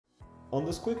On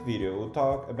this quick video, we'll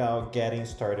talk about getting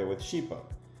started with Shipa.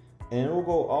 And it will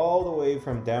go all the way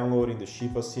from downloading the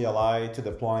Shipa CLI to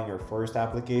deploying your first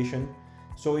application,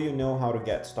 so you know how to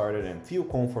get started and feel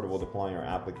comfortable deploying your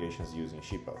applications using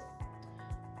Shipa.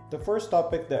 The first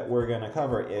topic that we're going to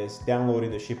cover is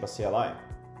downloading the Shipa CLI.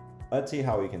 Let's see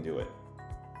how we can do it.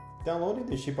 Downloading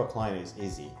the Shipa client is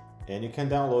easy, and you can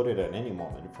download it at any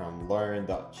moment from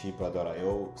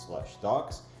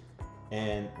learn.shipa.io/docs.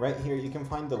 And right here you can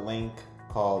find the link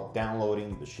called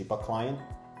downloading the Shipa client.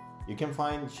 You can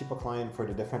find Shipa client for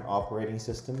the different operating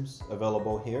systems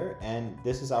available here, and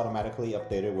this is automatically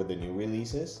updated with the new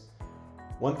releases.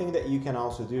 One thing that you can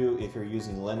also do if you're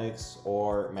using Linux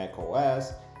or Mac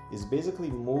OS is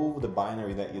basically move the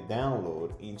binary that you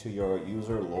download into your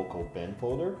user local bin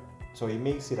folder. So it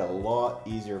makes it a lot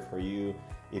easier for you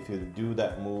if you do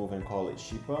that move and call it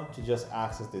Shipa to just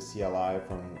access the CLI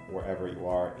from wherever you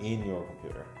are in your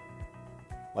computer.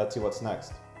 Let's see what's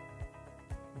next.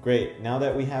 Great, now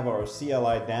that we have our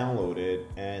CLI downloaded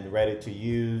and ready to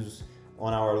use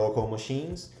on our local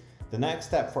machines, the next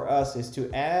step for us is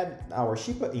to add our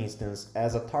Shipa instance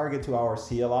as a target to our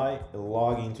CLI and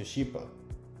log into Shipa.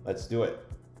 Let's do it.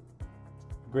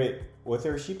 Great, with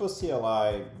your Shipa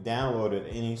CLI downloaded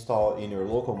and installed in your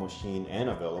local machine and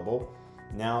available,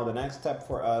 now the next step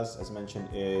for us, as mentioned,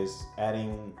 is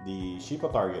adding the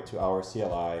Shipa target to our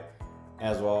CLI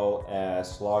as well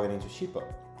as logging into Shipa.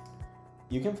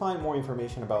 You can find more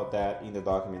information about that in the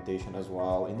documentation as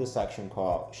well in the section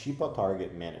called Shipa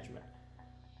Target Management.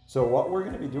 So what we're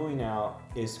going to be doing now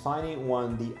is finding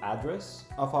the address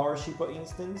of our Shipa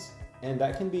instance, and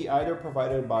that can be either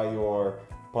provided by your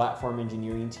platform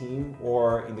engineering team,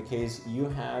 or in the case you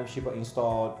have Shipa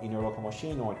installed in your local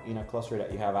machine or in a cluster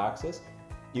that you have access,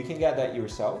 you can get that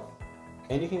yourself,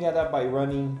 and you can get that by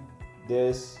running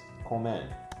this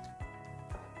command.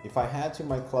 If I head to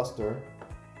my cluster,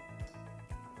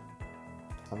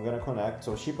 I'm going to connect.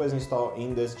 So Shipa is installed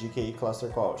in this GKE cluster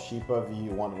called Shipa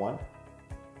v11.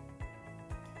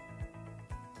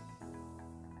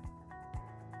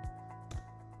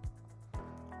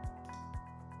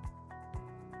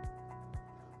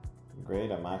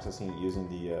 Great, I'm accessing it using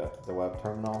the web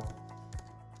terminal.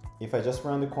 If I just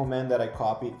run the command that I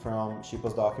copied from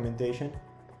Shipa's documentation,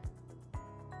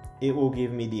 it will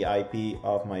give me the IP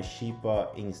of my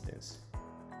Shipa instance.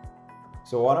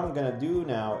 So what I'm gonna do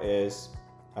now is,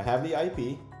 I have the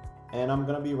IP and I'm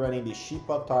gonna be running the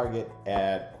Shipa target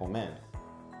add command.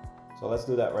 So let's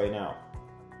do that right now.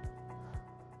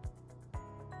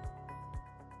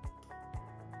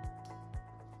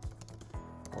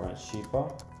 We're on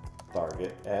Shipa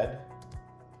target add.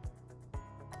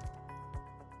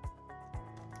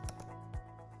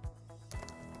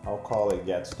 I'll call it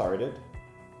get started.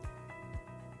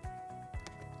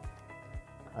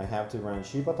 I have to run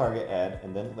Shipa target add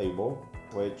and then label,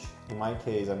 which in my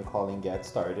case I'm calling get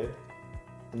started,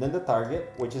 and then the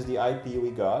target, which is the IP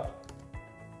we got,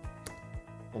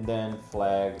 and then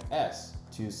flag S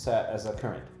to set as a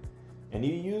current. And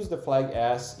you use the flag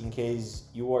S in case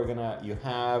you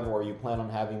have or you plan on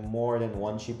having more than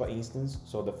one Shipa instance.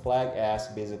 So the flag S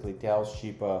basically tells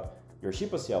Shipa, your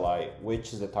Shipa CLI,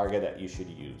 which is the target that you should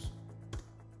use.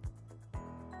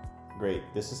 Great,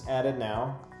 this is added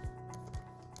now.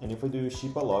 And if we do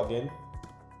Shipa login,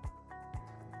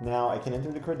 now I can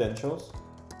enter the credentials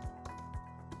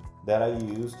that I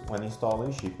used when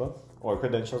installing Shipa, or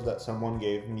credentials that someone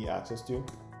gave me access to.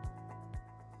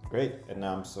 Great, and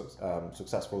now I'm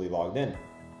successfully logged in.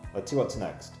 Let's see what's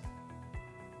next.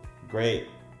 Great,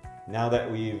 now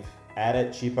that we've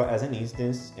added Shipa as an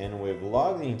instance and we've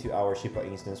logged into our Shipa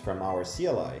instance from our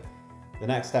CLI, the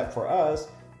next step for us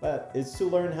is to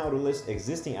learn how to list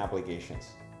existing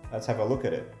applications. Let's have a look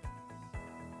at it.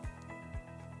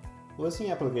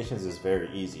 Listing applications is very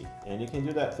easy, and you can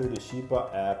do that through the Shipa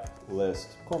app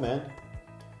list command,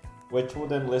 which will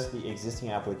then list the existing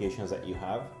applications that you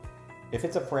have. If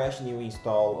it's a fresh new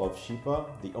install of Shipa,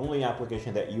 the only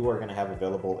application that you are going to have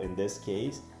available in this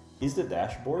case is the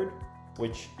dashboard,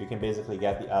 which you can basically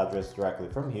get the address directly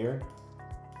from here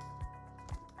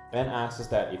and access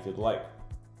that if you'd like.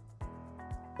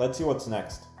 Let's see what's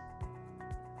next.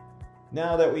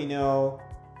 Now that we know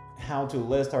how to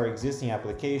list our existing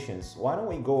applications, why don't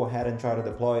we go ahead and try to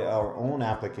deploy our own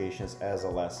applications as a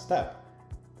last step?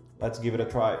 Let's give it a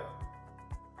try.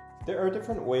 There are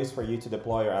different ways for you to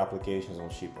deploy your applications on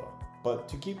Shipa, but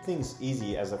to keep things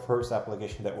easy as the first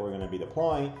application that we're going to be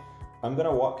deploying, I'm going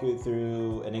to walk you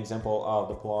through an example of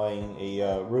deploying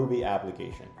a Ruby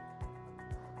application.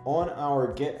 On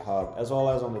our GitHub, as well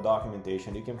as on the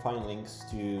documentation, you can find links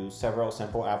to several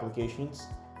simple applications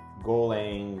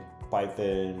Golang,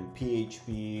 Python,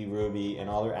 PHP, Ruby, and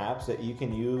other apps that you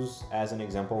can use as an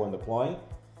example when deploying.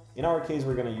 In our case,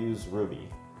 we're going to use Ruby.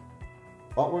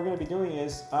 What we're going to be doing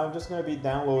is I'm just going to be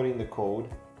downloading the code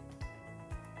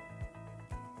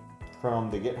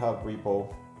from the GitHub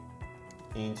repo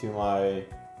into my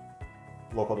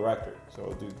local directory. So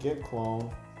I'll do git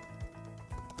clone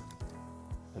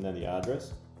and then the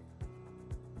address.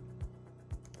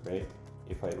 Great.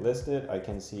 If I list it, I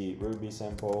can see Ruby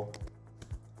sample.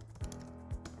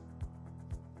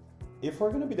 If we're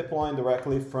going to be deploying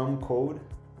directly from code,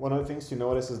 one of the things to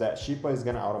notice is that Shipa is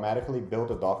going to automatically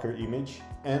build a Docker image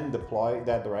and deploy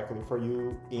that directly for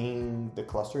you in the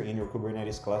cluster, in your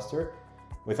Kubernetes cluster,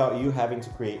 without you having to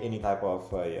create any type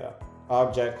of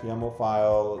object, YAML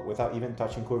file, without even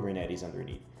touching Kubernetes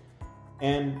underneath.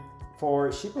 And for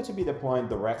Shipa to be deployed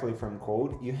directly from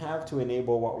code, you have to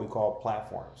enable what we call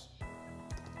platforms.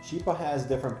 Shipa has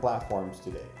different platforms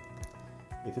today.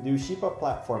 If you do Shipa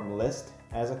platform list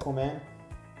as a command,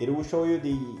 it will show you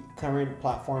the current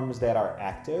platforms that are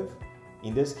active.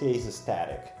 In this case,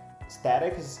 static.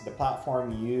 Static is the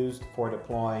platform used for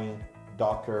deploying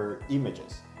Docker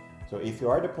images. So if you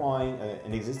are deploying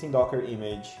an existing Docker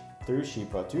image through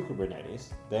Shipa to Kubernetes,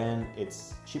 then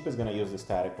Shipa is going to use the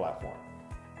static platform.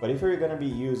 But if you're going to be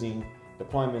using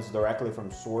deployments directly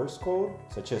from source code,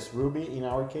 such as Ruby in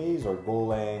our case, or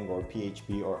Golang, or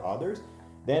PHP, or others,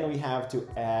 then we have to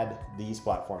add these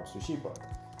platforms to Shipa.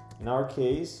 In our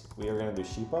case, we are going to do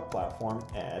Shipa platform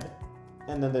add,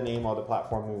 and then the name of the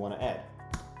platform we want to add,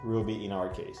 Ruby in our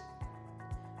case.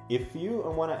 If you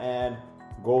want to add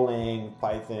Golang,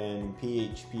 Python,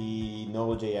 PHP,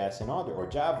 Node.js, and other, or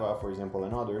Java, for example,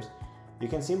 and others, you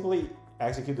can simply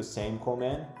execute the same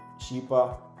command,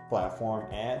 Shipa platform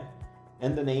add,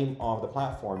 and the name of the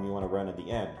platform you want to run at the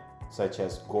end, such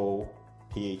as Go,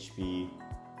 PHP,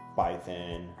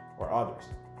 Python, or others.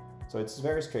 So it's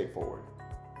very straightforward.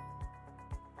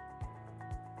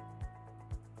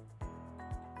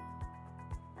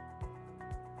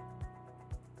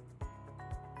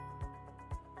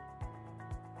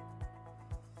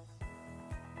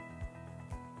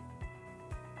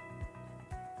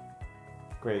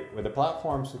 Great, with the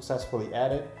platform successfully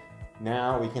added,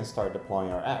 now we can start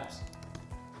deploying our apps.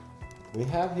 We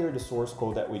have here the source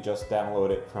code that we just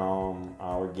downloaded from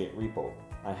our Git repo.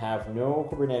 I have no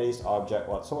Kubernetes object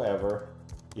whatsoever.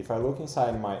 If I look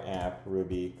inside my app,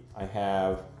 Ruby, I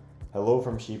have hello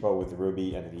from Shipa with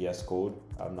Ruby and VS Code.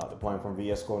 I'm not deploying from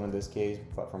VS Code in this case,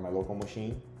 but from my local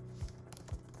machine.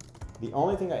 The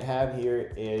only thing I have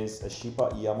here is a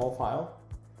Shipa YAML file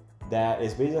that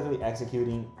is basically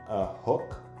executing a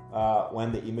hook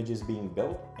when the image is being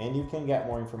built, and you can get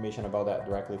more information about that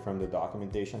directly from the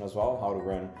documentation as well, how to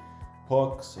run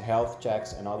hooks, health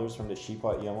checks, and others from the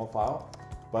Shipa YAML file.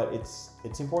 But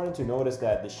it's important to notice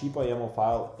that the Shipa YAML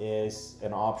file is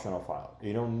an optional file.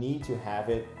 You don't need to have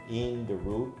it in the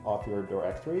root of your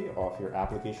directory, of your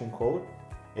application code.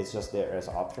 It's just there as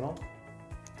optional.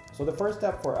 So the first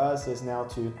step for us is now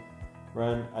to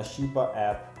run a Shipa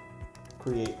app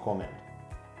create command.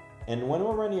 And when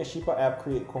we're running a Shipa app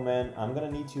create command, I'm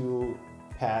gonna need to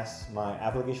pass my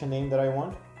application name that I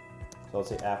want. So I'll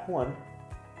say app1,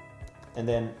 and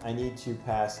then I need to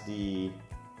pass the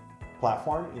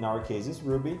platform, in our case is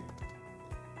Ruby,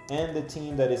 and the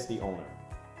team that is the owner.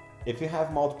 If you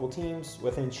have multiple teams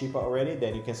within Shipa already,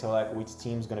 then you can select which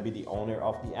team is gonna be the owner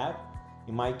of the app.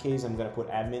 In my case, I'm gonna put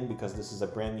admin because this is a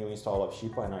brand new install of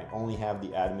Shipa and I only have the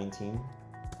admin team.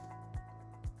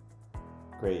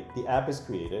 Great, the app is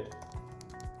created.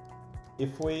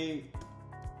 If we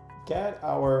get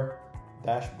our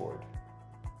dashboard,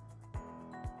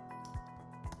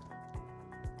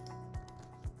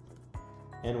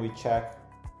 and we check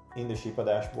in the Shipa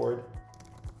dashboard,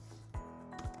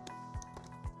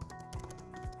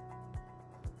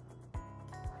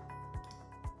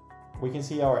 we can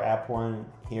see our app1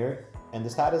 here, and the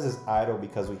status is idle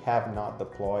because we have not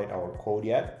deployed our code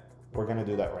yet. We're gonna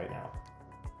do that right now.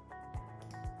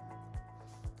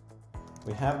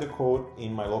 We have the code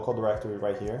in my local directory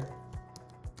right here,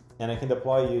 and I can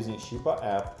deploy using Shipa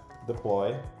app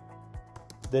deploy,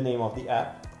 the name of the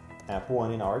app,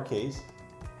 app1 in our case,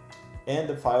 and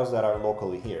the files that are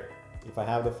locally here. If I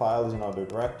have the files in other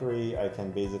directory, I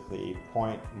can basically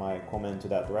point my command to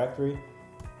that directory,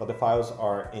 but the files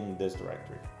are in this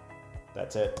directory.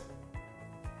 That's it.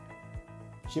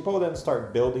 Shipa will then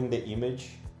start building the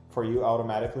image for you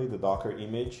automatically, the Docker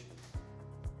image.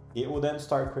 It will then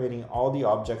start creating all the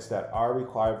objects that are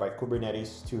required by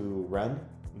Kubernetes to run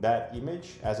that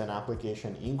image as an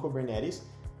application in Kubernetes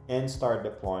and start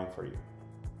deploying for you.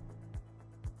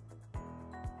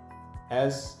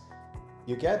 As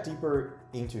you get deeper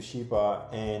into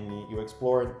Shipa and you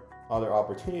explore other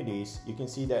opportunities, you can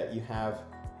see that you have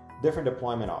different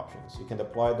deployment options. You can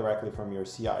deploy directly from your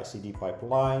CI/CD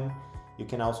pipeline. You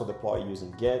can also deploy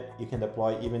using Git. You can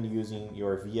deploy even using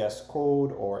your VS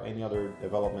Code or any other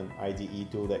development IDE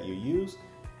tool that you use.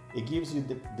 It gives you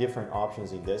different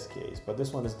options in this case, but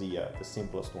this one is the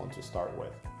simplest one to start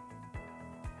with.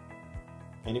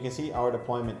 And you can see our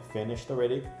deployment finished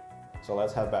already. So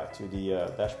let's head back to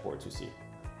the dashboard to see.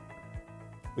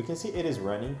 We can see it is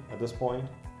running at this point.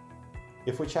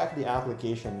 If we check the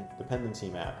application dependency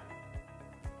map,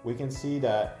 we can see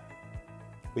that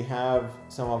we have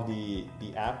some of the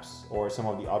apps or some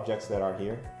of the objects that are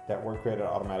here that were created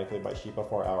automatically by Shipa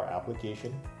for our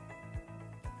application.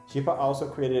 Shipa also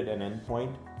created an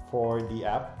endpoint for the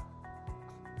app.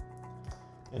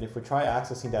 And if we try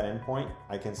accessing that endpoint,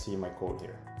 I can see my code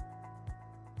here.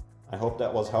 I hope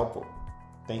that was helpful.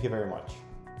 Thank you very much.